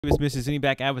It's Mr. Zuni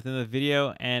back at with another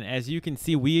video, and as you can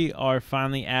see, we are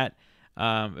finally at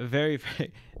very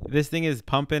this thing is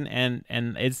pumping and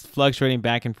it's fluctuating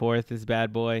back and forth. This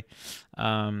bad boy,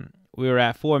 we were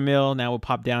at 4 mil, now we'll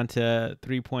pop down to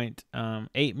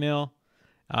 3.8 mil,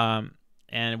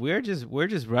 and we're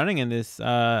just running in this.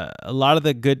 A lot of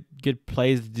the good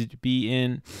plays to be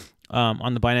in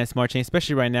on the Binance Smart Chain,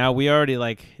 especially right now. We already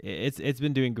it's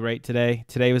been doing great today.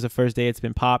 Today was the first day it's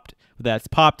been popped. That's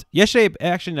popped. Yesterday,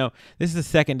 actually no, this is the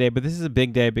second day, but this is a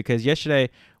big day because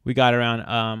yesterday we got around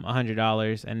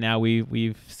 $100, and now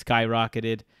we've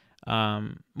skyrocketed.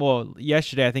 Well,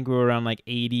 yesterday I think we were around like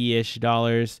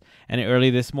 $80-ish, and early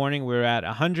this morning we were at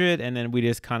 100, and then we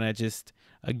just kind of just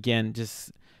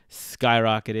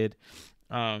skyrocketed.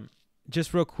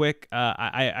 Just real quick,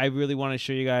 I really want to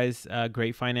show you guys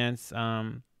Great Finance.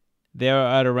 They're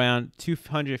at around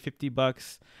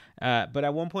 $250, but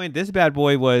at one point this bad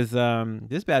boy was on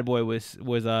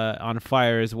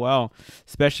fire as well.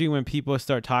 Especially when people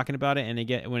start talking about it and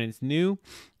when it's new,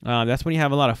 that's when you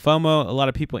have a lot of FOMO, a lot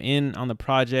of people in on the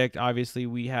project. Obviously,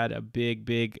 we had a big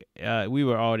we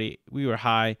were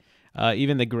high.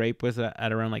 Even the grape was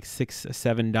at around like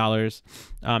 $6-7.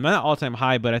 Not all-time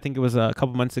high, but I think it was a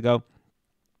couple months ago.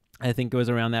 I think it was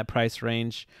around that price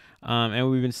range, and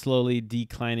we've been slowly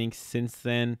declining since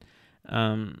then.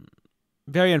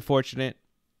 Very unfortunate,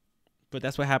 but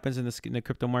that's what happens in the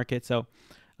crypto market. So,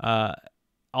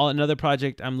 another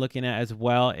project I'm looking at as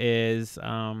well is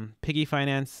Piggy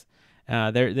Finance.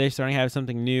 They're starting to have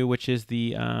something new, which is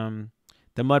the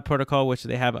Mud protocol, which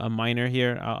they have a miner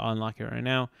here. I'll unlock it right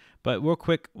now. But real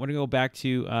quick, we're gonna go back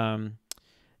to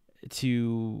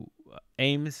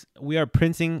AIMS. We are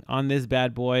printing on this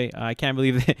bad boy. I can't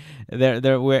believe it.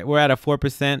 We're at a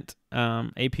 4%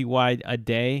 APY a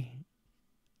day,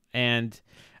 and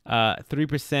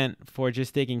 3% for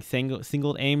just taking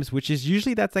single AIMS, which is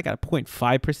usually that's like a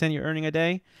 0.5% you're earning a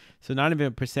day. So not even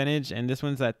a percentage. And this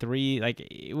one's at 3. Like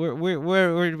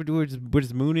we're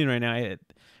just mooning right now. It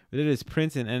is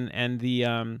printing, and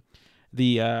the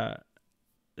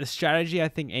strategy I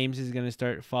think AIMS is going to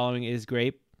start following is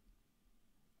Grape,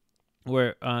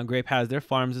 where Grape has their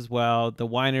farms as well, the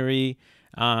winery,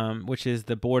 which is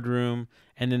the boardroom,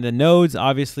 and then the nodes.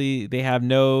 Obviously, they have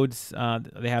nodes.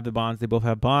 They have the bonds. They both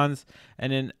have bonds,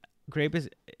 and then Grape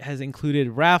has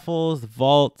included raffles,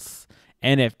 vaults,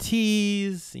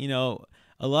 NFTs. You know,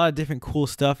 a lot of different cool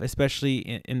stuff. Especially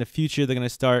in the future, they're gonna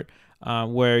start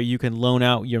where you can loan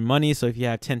out your money. So if you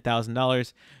have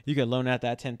 $10,000, you can loan out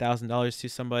that $10,000 to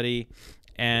somebody,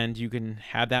 and you can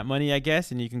have that money, I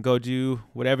guess, and you can go do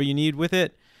whatever you need with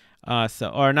it.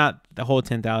 Or not the whole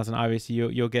 10,000. Obviously,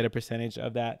 you'll get a percentage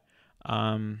of that,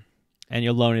 and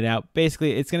you'll loan it out.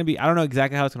 Basically, it's gonna be, I don't know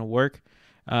exactly how it's gonna work,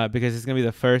 because it's gonna be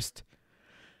the first,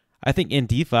 I think, in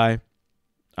DeFi.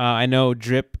 I know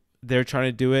Drip, they're trying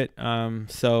to do it.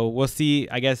 So we'll see.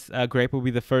 I guess Grape will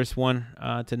be the first one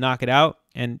to knock it out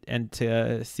and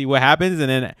to see what happens. And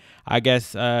then I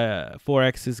guess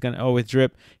Forex is gonna, with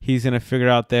Drip, he's gonna figure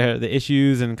out the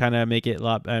issues and kind of make it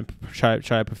and try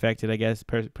to perfect it, I guess,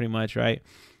 pretty much, right?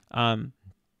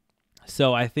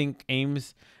 So I think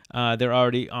AIMS, they're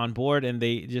already on board, and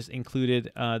they just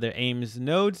included their AIMS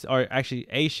nodes, or actually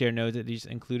A-share nodes that they just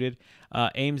included.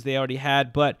 AIMS they already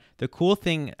had, but the cool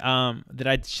thing that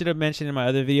I should have mentioned in my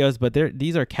other videos, but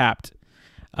these are capped.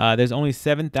 There's only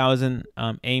 7,000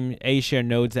 A-share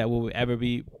nodes that will ever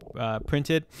be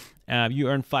printed. You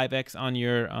earn 5x on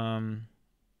your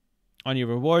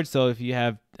reward. So if you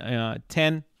have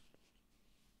 10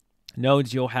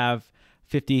 nodes, you'll have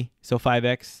 50. So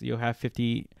 5x, you'll have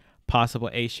 50 possible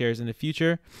A shares in the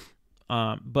future.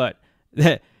 But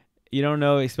you don't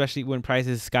know, especially when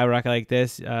prices skyrocket like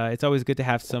this. It's always good to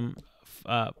have some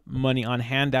money on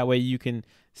hand. That way you can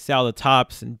sell the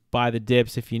tops and buy the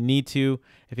dips if you need to,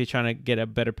 if you're trying to get a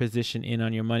better position in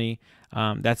on your money.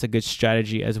 That's a good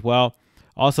strategy as well.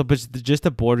 Also, but just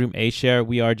the boardroom A share,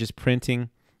 we are just printing.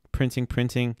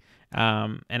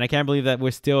 And I can't believe that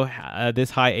we're still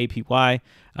this high APY.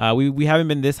 We haven't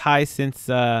been this high since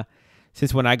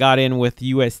when I got in with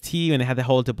UST, when they had the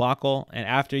whole debacle. And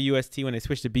after UST, when they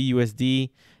switched to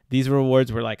BUSD, these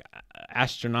rewards were like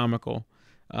astronomical.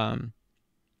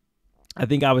 I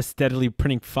think I was steadily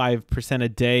printing 5% a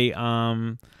day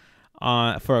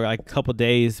for like a couple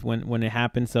days when it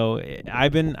happened. So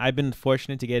I've been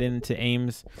fortunate to get into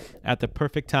AIMS at the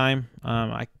perfect time.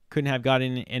 I couldn't have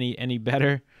gotten any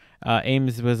better.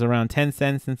 AIMS was around 10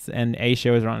 cents and A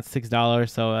share was around $6.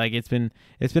 So like it's been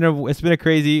a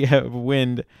crazy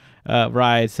wind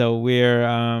ride. So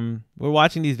we're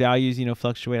watching these values, you know,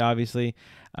 fluctuate obviously,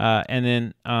 and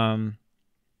then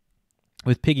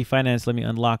with Piggy Finance, let me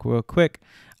unlock real quick.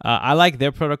 I like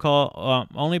their protocol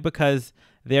only because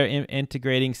they're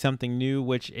integrating something new,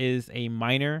 which is a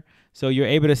miner. So you're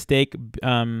able to stake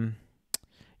AVEX,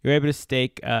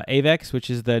 which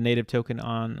is the native token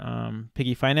on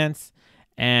Piggy Finance,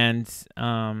 and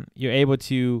you're able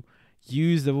to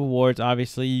use the rewards.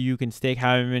 Obviously, you can stake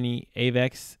however many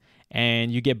AVEX,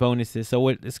 and you get bonuses. So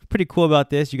what is pretty cool about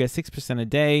this, you get 6% a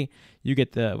day. You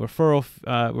get the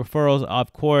referrals,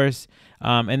 of course,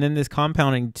 and then this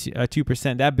compounding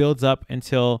 2% that builds up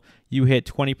until you hit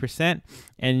 20%,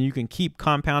 and you can keep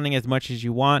compounding as much as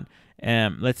you want.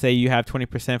 Let's say you have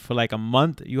 20% for like a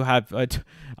month. You have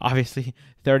obviously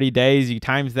 30 days. You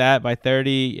times that by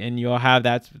 30, and you'll have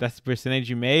that's the percentage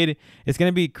you made. It's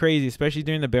gonna be crazy, especially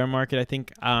during the bear market. I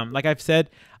think, like I've said,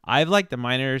 I've liked the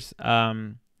miners.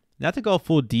 Not to go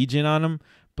full degen on them,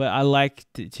 but I like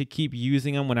to keep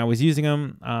using them when I was using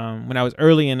them. When I was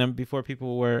early in them, before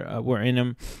people were in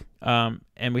them,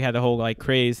 and we had the whole like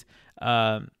craze.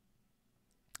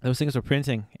 Those things were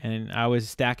printing, and I was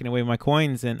stacking away my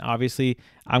coins, and obviously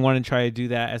I want to try to do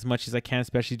that as much as I can,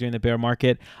 especially during the bear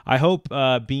market. I hope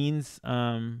baked beans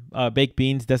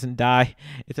doesn't die.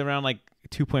 It's around like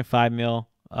 2.5 mil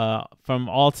from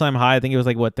all-time high. I think it was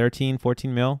like what, 13,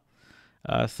 14 mil.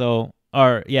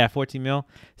 14 mil.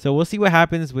 So we'll see what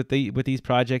happens with these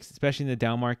projects, especially in the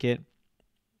down market.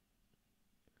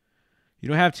 You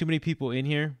don't have too many people in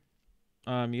here.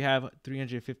 You have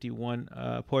 351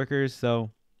 porkers, so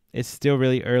it's still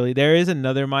really early. There is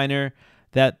another miner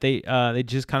that they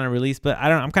just kind of released, but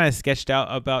I'm kind of sketched out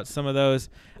about some of those.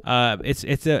 It's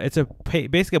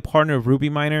basically a partner of Ruby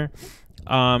Miner.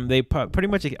 They pretty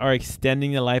much are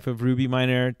extending the life of Ruby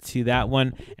Miner to that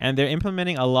one, and they're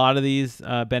implementing a lot of these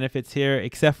benefits here,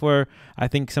 except for I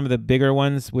think some of the bigger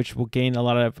ones, which will gain a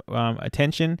lot of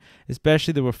attention,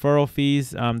 especially the referral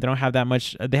fees. They don't have that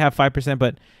much. They have 5%,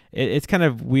 but it's kind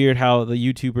of weird how the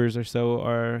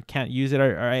YouTubers can't use it,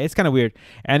 or it's kind of weird.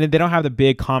 And they don't have the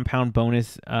big compound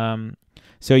bonus,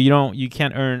 so you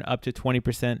can't earn up to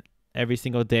 20% every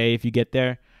single day if you get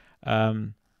there.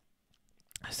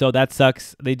 So that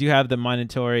sucks. They do have the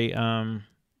mandatory,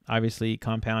 obviously,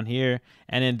 compound here.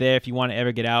 And then there, if you want to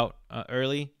ever get out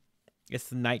early,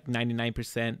 it's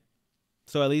 99%.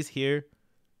 So at least here.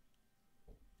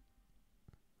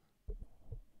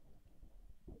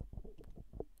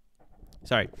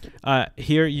 Sorry.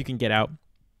 Here you can get out.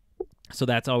 So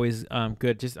that's always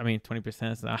good.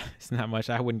 20% it's not much.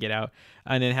 I wouldn't get out.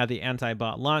 And then have the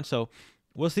anti-bot launch. So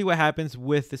we'll see what happens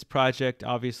with this project,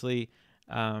 obviously.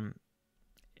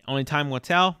 Only time will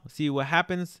tell. We'll see what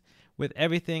happens with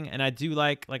everything. And I do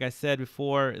like I said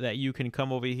before, that you can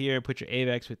come over here, put your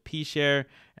AVEX with P share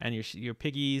and your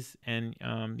piggies and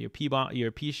your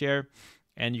P share,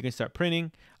 and you can start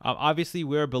printing. Obviously,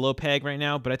 we're below peg right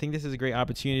now, but I think this is a great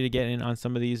opportunity to get in on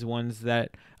some of these ones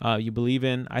that you believe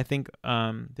in. I think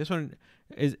this one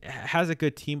has a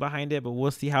good team behind it, but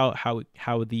we'll see how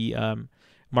the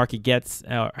market gets,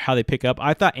 how they pick up.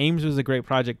 I thought Ames was a great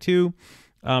project too.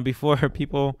 Before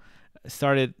people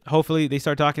started, hopefully they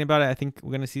start talking about it. I think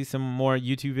we're gonna see some more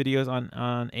YouTube videos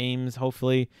on Ames.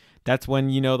 Hopefully that's when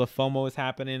the FOMO is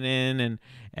happening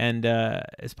and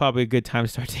it's probably a good time to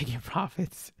start taking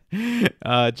profits.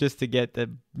 Just to get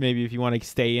maybe if you want to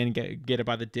stay in, get it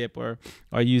by the dip, or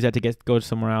use that to go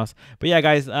somewhere else. But yeah,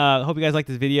 guys, hope you guys like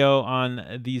this video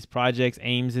on these projects.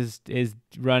 Ames is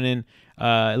running.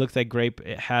 It looks like Grape,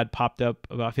 it had popped up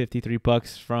about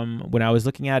 $53 from when I was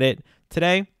looking at it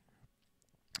today.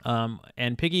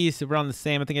 And Piggy is around the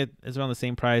same. I think it is around the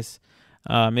same price,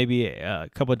 maybe a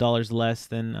couple of dollars less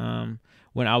than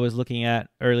when I was looking at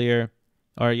earlier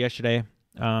or yesterday.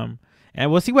 And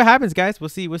we'll see what happens, guys. We'll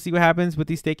see what happens with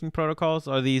these staking protocols,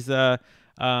 or these I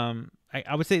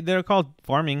would say they're called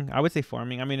farming. I would say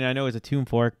farming. I mean, I know it's a tomb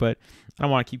fork, but I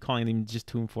don't want to keep calling them just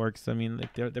tomb forks. I mean,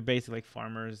 like they're basically like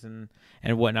farmers and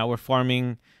whatnot. We're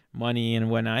farming money and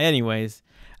whatnot. Anyways,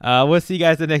 we'll see you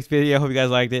guys in the next video. Hope you guys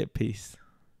liked it. Peace.